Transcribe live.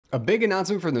A big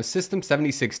announcement from the System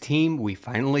 76 team. We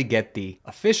finally get the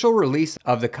official release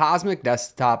of the Cosmic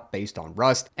Desktop based on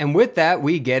Rust. And with that,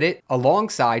 we get it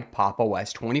alongside Pop!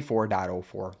 OS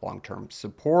 24.04 long-term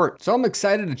support. So I'm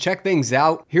excited to check things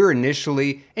out here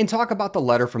initially and talk about the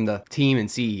letter from the team and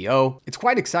CEO. It's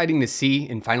quite exciting to see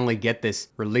and finally get this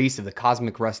release of the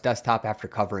Cosmic Rust Desktop after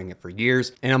covering it for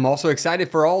years. And I'm also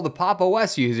excited for all the Pop!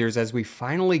 OS users as we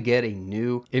finally get a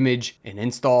new image and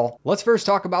install. Let's first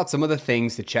talk about some of the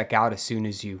things to check out as soon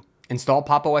as you install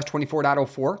Pop! OS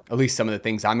 24.04, at least some of the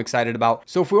things I'm excited about.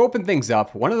 So if we open things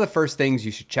up, one of the first things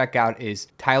you should check out is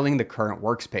tiling the current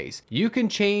workspace. You can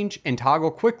change and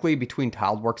toggle quickly between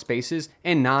tiled workspaces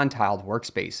and non-tiled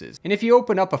workspaces. And if you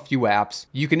open up a few apps,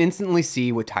 you can instantly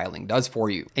see what tiling does for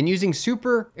you. And using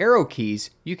super arrow keys,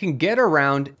 you can get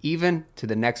around even to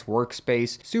the next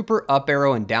workspace. Super up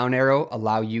arrow and down arrow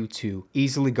allow you to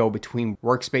easily go between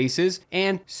workspaces,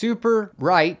 and super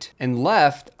right and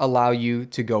left allow you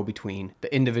to go between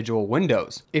the individual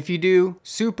windows. If you do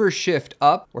super shift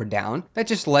up or down, that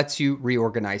just lets you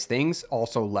reorganize things.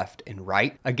 Also left and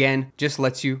right, again, just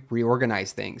lets you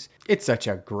reorganize things. It's such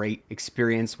a great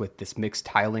experience with this mixed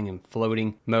tiling and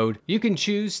floating mode. You can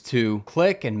choose to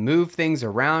click and move things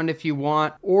around if you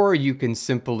want, or you can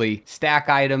simply stack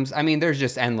items. I mean, there's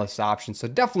just endless options. So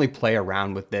definitely play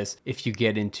around with this if you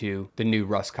get into the new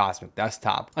Rust Cosmic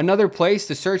Desktop. Another place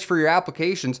to search for your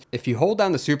applications, if you hold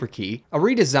down the super key, a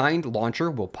redesigned launcher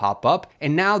will pop up.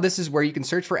 And now this is where you can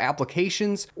search for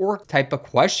applications or type a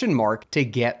question mark to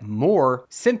get more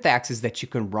syntaxes that you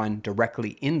can run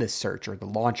directly in the search or the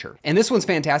launcher. And this one's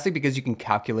fantastic because you can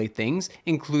calculate things,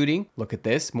 including, look at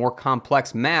this, more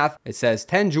complex math. It says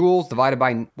 10 joules divided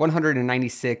by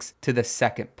 196 to the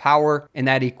second power, and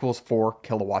that equals 4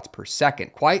 kilowatts per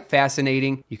second. Quite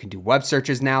fascinating. You can do web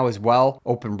searches now as well,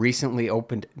 open recently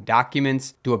opened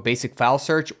documents, do a basic file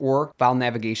search, or file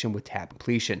navigation with tab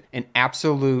completion. An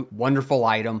absolute wonderful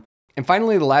item. And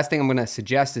finally, the last thing I'm going to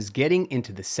suggest is getting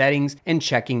into the settings and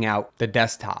checking out the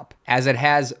desktop, as it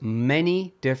has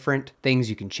many different things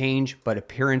you can change, but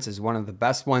appearance is one of the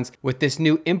best ones. With this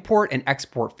new import and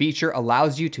export feature,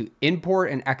 allows you to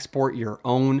import and export your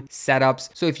own setups.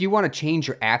 So if you want to change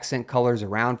your accent colors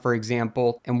around, for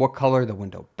example, and what color the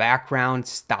window background,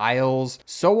 styles,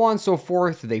 so on and so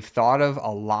forth, they've thought of a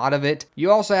lot of it.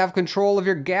 You also have control of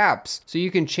your gaps, so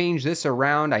you can change this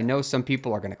around. I know some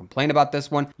people are going to complain about this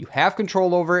one. You have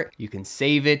control over it. You can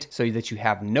save it so that you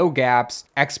have no gaps,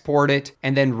 export it,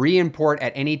 and then re-import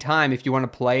at any time if you want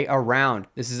to play around.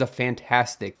 This is a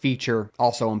fantastic feature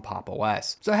also in Pop!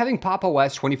 OS. So having Pop!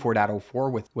 OS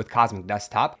 24.04 with Cosmic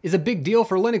Desktop is a big deal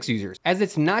for Linux users, as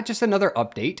it's not just another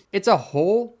update, it's a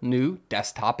whole new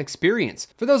desktop experience.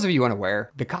 For those of you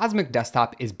unaware, the Cosmic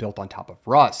Desktop is built on top of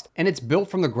Rust, and it's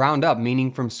built from the ground up,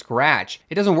 meaning from scratch.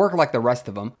 It doesn't work like the rest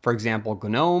of them. For example,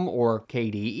 GNOME or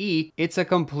KDE, it's a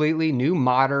completely new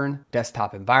modern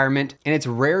desktop environment, and it's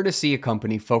rare to see a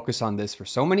company focus on this for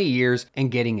so many years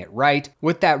and getting it right.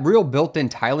 With that real built-in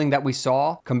tiling that we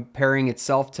saw, comparing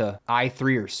itself to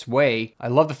i3 or Sway, I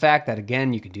love the fact that,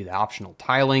 again, you can do the optional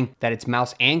tiling, that it's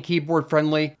mouse and keyboard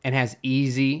friendly, and has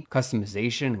easy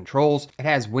customization and controls. It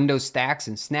has window stacks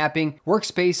and snapping,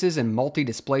 workspaces and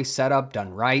multi-display setup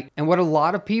done right. And what a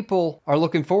lot of people are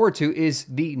looking forward to is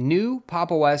the new Pop!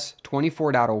 OS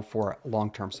 24.04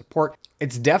 long-term support.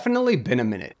 It's definitely been a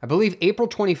minute. I believe April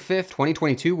 25th,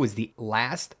 2022 was the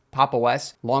last Pop!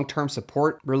 OS long-term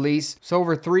support release. So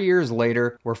over 3 years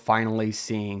later, we're finally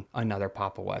seeing another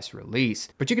Pop! OS release.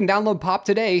 But you can download Pop!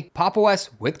 Today, Pop!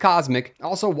 OS with Cosmic.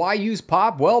 Also, why use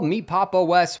Pop? Well, meet Pop!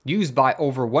 OS, used by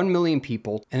over 1 million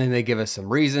people. And then they give us some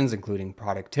reasons, including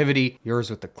productivity, yours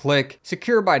with a click,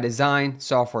 secure by design,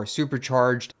 software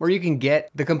supercharged, where you can get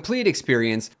the complete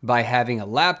experience by having a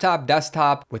laptop,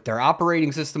 desktop with their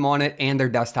operating system on it and their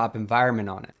desktop environment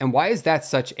on it. And why is that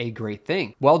such a great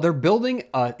thing? Well, they're building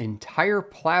an entire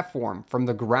platform from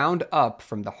the ground up,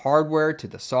 from the hardware to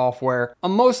the software.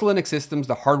 On most Linux systems,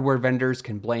 the hardware vendors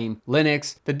can blame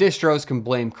Linux, the distros can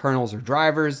blame kernels or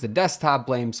drivers, the desktop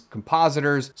blames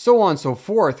compositors, so on and so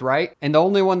forth, right? And the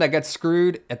only one that gets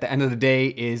screwed at the end of the day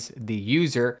is the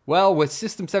user. Well, with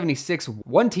System 76,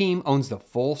 one team owns the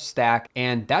full stack,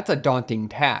 and that's a daunting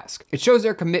task. It shows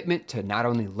their commitment to not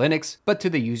only Linux, but to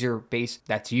the user base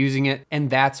that's using it,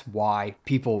 and that's why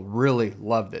people really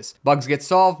love this. Bugs get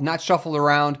solved, not shuffled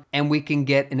around, and we can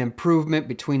get an improvement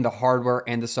between the hardware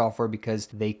and the software because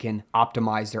they can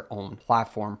optimize their own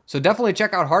platform. So definitely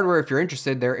check out hardware if you're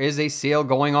interested. There is a sale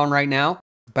going on right now.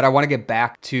 But I want to get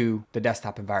back to the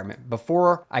desktop environment.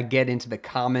 Before I get into the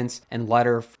comments and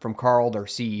letter from Carl, their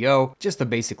CEO, just a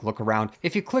basic look around.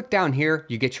 If you click down here,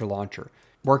 you get your launcher.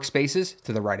 Workspaces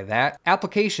to the right of that.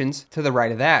 Applications to the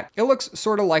right of that. It looks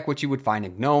sort of like what you would find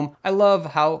in GNOME. I love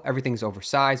how everything's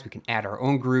oversized. We can add our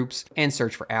own groups and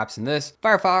search for apps in this.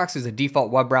 Firefox is a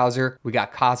default web browser. We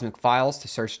got Cosmic Files to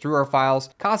search through our files.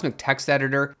 Cosmic Text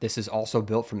Editor. This is also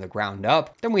built from the ground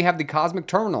up. Then we have the Cosmic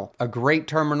Terminal, a great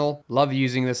terminal. Love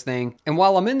using this thing. And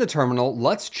while I'm in the terminal,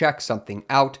 let's check something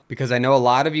out because I know a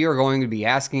lot of you are going to be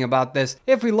asking about this.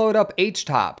 If we load up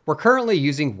HTOP, we're currently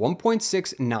using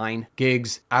 1.69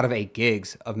 gigs out of 8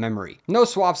 gigs of memory. No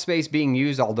swap space being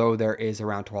used, although there is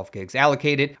around 12 gigs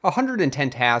allocated, 110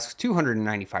 tasks,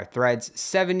 295 threads,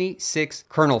 76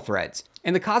 kernel threads.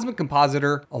 And the Cosmic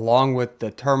Compositor, along with the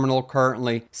terminal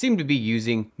currently, seem to be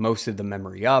using most of the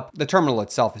memory up. The terminal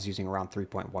itself is using around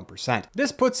 3.1%.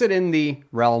 This puts it in the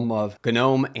realm of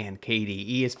GNOME and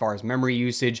KDE as far as memory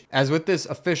usage. As with this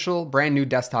official brand new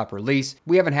desktop release,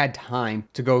 we haven't had time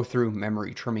to go through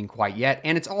memory trimming quite yet.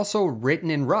 And it's also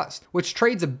written in Rust, which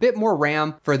trades a bit more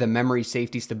RAM for the memory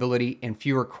safety, stability, and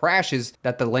fewer crashes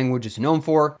that the language is known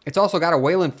for. It's also got a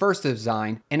Wayland first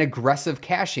design and aggressive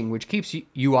caching, which keeps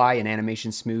UI and animation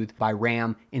smooth by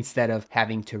RAM instead of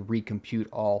having to recompute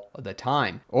all of the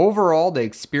time. Overall, the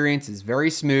experience is very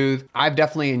smooth. I've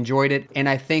definitely enjoyed it, and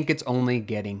I think it's only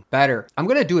getting better. I'm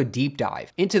going to do a deep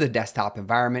dive into the desktop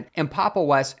environment and Pop!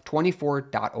 OS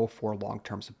 24.04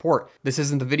 long-term support. This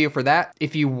isn't the video for that.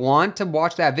 If you want to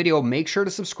watch that video, make sure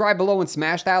to subscribe below and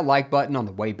smash that like button on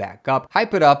the way back up.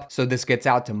 Hype it up so this gets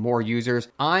out to more users.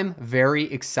 I'm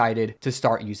very excited to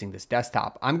start using this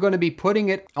desktop. I'm going to be putting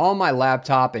it on my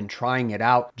laptop and trying it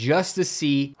out just to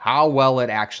see how well it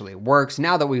actually works.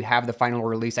 Now that we have the final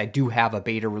release, I do have a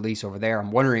beta release over there.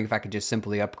 I'm wondering if I could just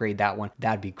simply upgrade that one.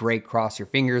 That'd be great. Cross your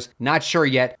fingers. Not sure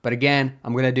yet, but again,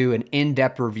 I'm going to do an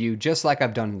in-depth review just like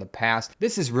I've done in the past.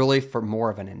 This is really for more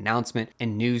of an announcement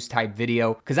and news type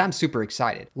video because I'm super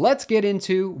excited. Let's get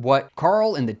into what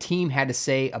Carl and the team had to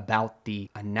say about the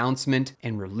announcement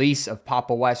and release of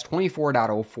Pop! OS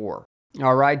 24.04.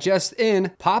 All right, just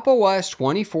in, Pop! OS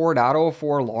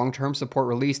 24.04 long-term support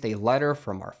released a letter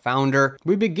from our founder.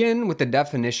 We begin with the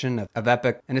definition of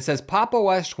Epic, and it says Pop!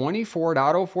 OS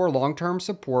 24.04 long-term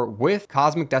support with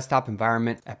Cosmic Desktop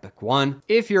Environment Epic 1.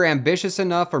 If you're ambitious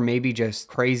enough or maybe just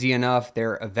crazy enough,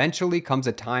 there eventually comes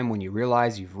a time when you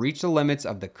realize you've reached the limits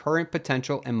of the current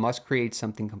potential and must create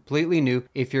something completely new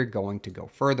if you're going to go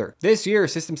further. This year,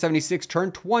 System 76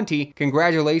 turned 20.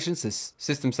 Congratulations to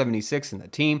System 76 and the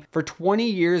team. For 20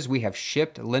 years, we have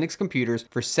shipped Linux computers.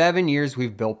 For 7 years,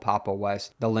 we've built Pop!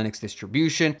 OS, the Linux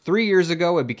distribution. 3 years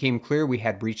ago, it became clear we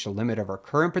had reached the limit of our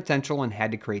current potential and had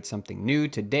to create something new.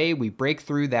 Today, we break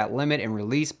through that limit and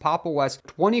release Pop! OS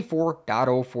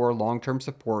 24.04 long-term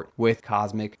support with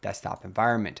Cosmic Desktop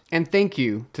Environment. And thank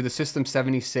you to the System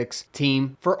 76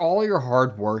 team for all your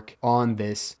hard work on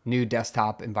this new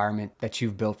desktop environment that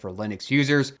you've built for Linux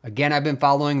users. Again, I've been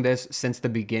following this since the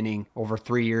beginning, over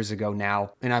 3 years ago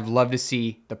now, and I've loved to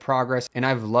see the progress, and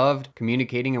I've loved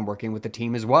communicating and working with the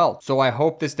team as well. So I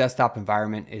hope this desktop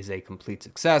environment is a complete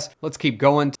success. Let's keep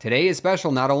going. Today is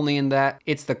special not only in that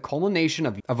it's the culmination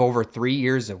of over 3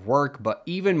 years of work, but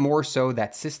even more so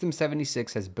that System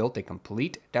 76 has built a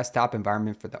complete desktop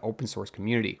environment for the open source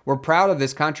community. We're proud of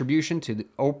this contribution to the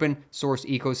open source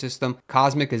ecosystem.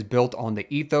 Cosmic is built on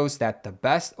the ethos that the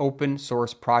best open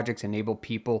source projects enable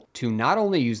people to not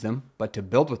only use them, but to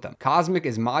build with them. Cosmic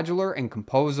is modular and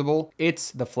composable. It's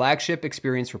the flagship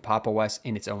experience for Pop! OS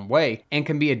in its own way and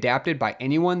can be adapted by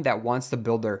anyone that wants to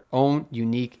build their own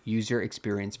unique user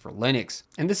experience for Linux.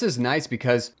 And this is nice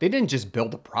because they didn't just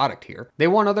build a product here. They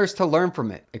want others to learn from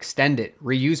it, extend it,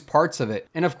 reuse parts of it,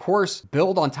 and of course,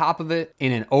 build on top of it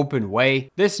in an open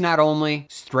way. This not only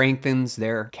strengthens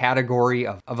their category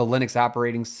of a Linux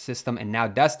operating system and now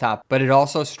desktop, but it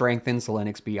also strengthens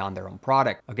Linux beyond their own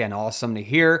product. Again, awesome to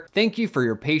hear. Thank you for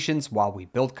your patience while we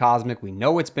built Cosmic. We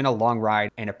know it's been a long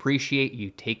ride and appreciate you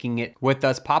taking it with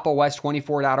us. Pop! OS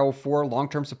 24.04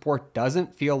 long-term support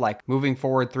doesn't feel like moving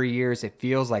forward 3 years. It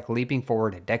feels like leaping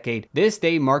forward a decade. This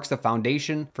day marks the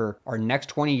foundation for our next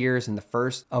 20 years and the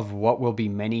first of what will be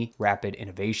many rapid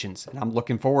innovations. And I'm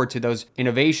looking forward to those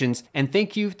innovations. And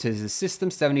thank you to the System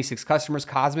 76 customers.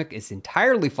 Cosmic is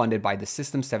entirely funded by the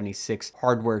System 76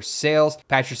 hardware sales.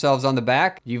 Pat yourselves on the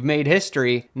back. You've made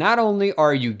history. Not only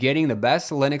are you getting the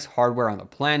best Linux hardware on the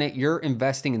planet, you're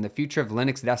investing in and the future of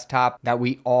Linux desktop that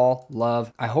we all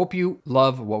love. I hope you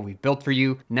love what we've built for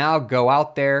you. Now go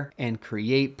out there and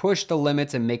create, push the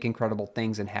limits, and make incredible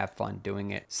things and have fun doing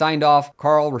it. Signed off,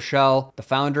 Carl Rochelle, the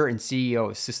founder and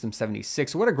CEO of System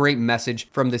 76. What a great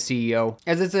message from the CEO,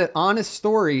 as it's an honest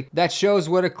story that shows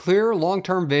what a clear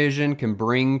long-term vision can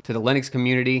bring to the Linux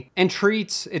community and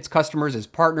treats its customers as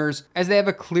partners, as they have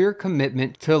a clear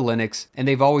commitment to Linux, and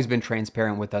they've always been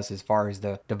transparent with us as far as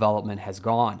the development has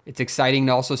gone. It's exciting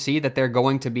to also see that they're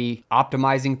going to be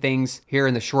optimizing things here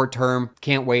in the short term.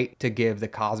 Can't wait to give the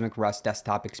Cosmic Rust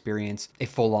desktop experience a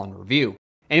full-on review.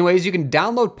 Anyways, you can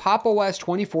download Pop! OS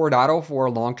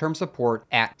 24.04 long-term support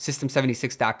at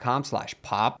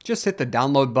system76.com/pop. Just hit the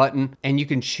download button and you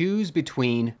can choose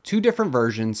between two different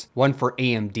versions, one for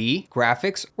AMD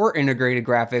graphics or integrated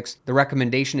graphics. The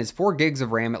recommendation is 4 gigs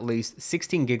of RAM at least,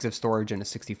 16 gigs of storage, and a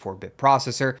 64-bit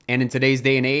processor. And in today's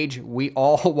day and age, we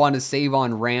all want to save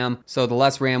on RAM. So the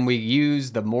less RAM we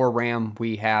use, the more RAM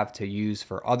we have to use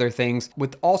for other things.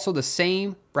 With also the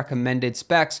same recommended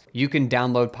specs, you can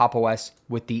download Pop! OS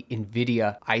with the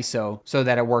NVIDIA ISO so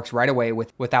that it works right away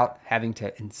without having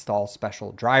to install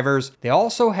special drivers. They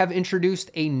also have introduced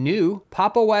a new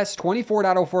Pop! OS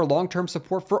 24.04 long-term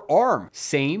support for ARM.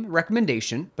 Same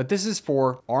recommendation, but this is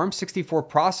for ARM 64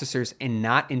 processors and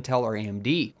not Intel or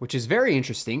AMD, which is very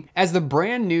interesting, as the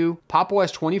brand new Pop!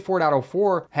 OS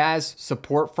 24.04 has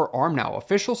support for ARM now.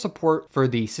 Official support for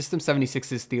the System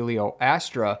 76's Thelio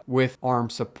Astra with ARM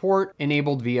support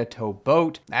enabled via tow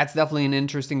boat. That's definitely an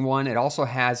interesting one. It also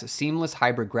has seamless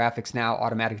hybrid graphics now.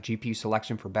 Automatic GPU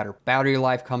selection for better battery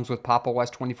life comes with Pop!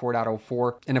 OS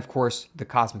 24.04, and of course the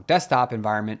Cosmic desktop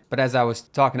environment. But as I was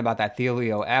talking about that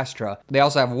Thelio Astra, they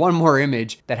also have one more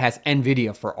image that has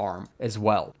NVIDIA for ARM as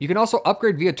well. You can also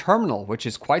upgrade via terminal, which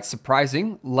is quite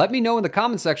surprising. Let me know in the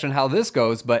comment section how this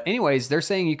goes. But anyways, they're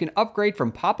saying you can upgrade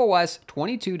from Pop! OS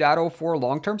 22.04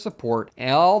 long-term support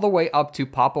all the way up to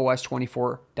Pop! OS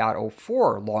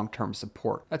 24.04 long-term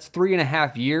support. That's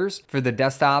 3.5 years for the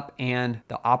desktop and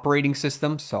the operating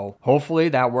system. So hopefully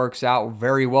that works out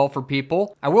very well for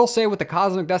people. I will say with the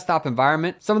Cosmic desktop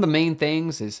environment, some of the main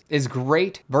things is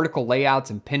great vertical layouts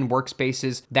and pinned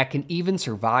workspaces that can even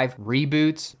survive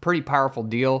reboots. Pretty powerful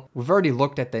deal. We've already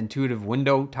looked at the intuitive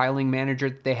window tiling manager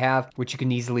that they have, which you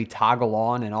can easily toggle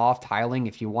on and off tiling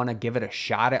if you want to give it a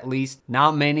shot at least.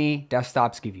 Not many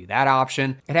desktops give you that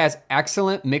option. It has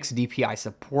excellent mixed DPI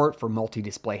support for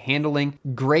multi-display handling,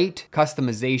 great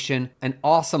customization, an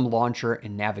awesome launcher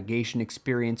and navigation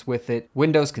experience with it.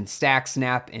 Windows can stack,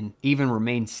 snap, and even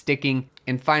remain sticking.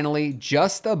 And finally,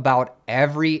 just about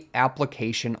every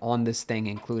application on this thing,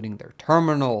 including their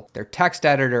terminal, their text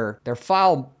editor, their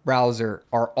file browser,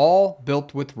 are all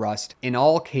built with Rust and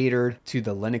all catered to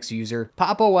the Linux user.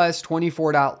 Pop! OS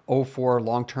 24.04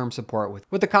 long-term support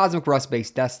with the Cosmic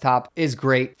Rust-based desktop is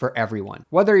great for everyone.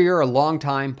 Whether you're a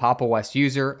long-time Pop! OS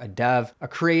user, a dev, a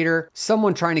creator,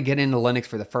 someone trying to get into Linux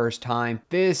for the first time,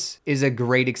 this is a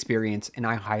great experience and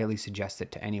I highly suggest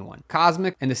it to anyone.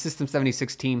 Cosmic and the System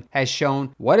 76 team has shown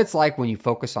what it's like when you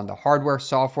focus on the hardware,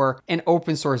 software, and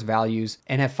open source values,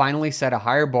 and have finally set a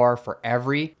higher bar for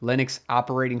every Linux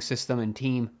operating system and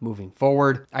team moving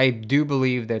forward. I do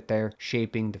believe that they're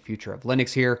shaping the future of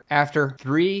Linux here. After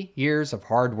 3 years of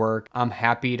hard work, I'm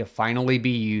happy to finally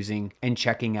be using and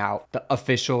checking out the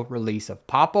official release of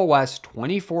Pop! OS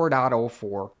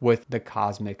 24.04 with the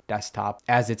Cosmic desktop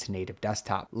as its native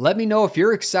desktop. Let me know if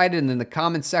you're excited in the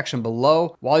comment section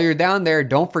below. While you're down there,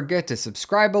 don't forget to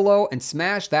subscribe below and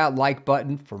smash that like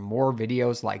button for more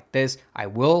videos like this. I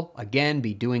will again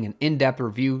be doing an in-depth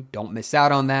review. Don't miss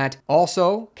out on that.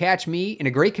 Also, catch me in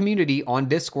a great community on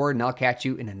Discord, and I'll catch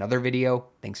you in another video.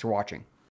 Thanks for watching.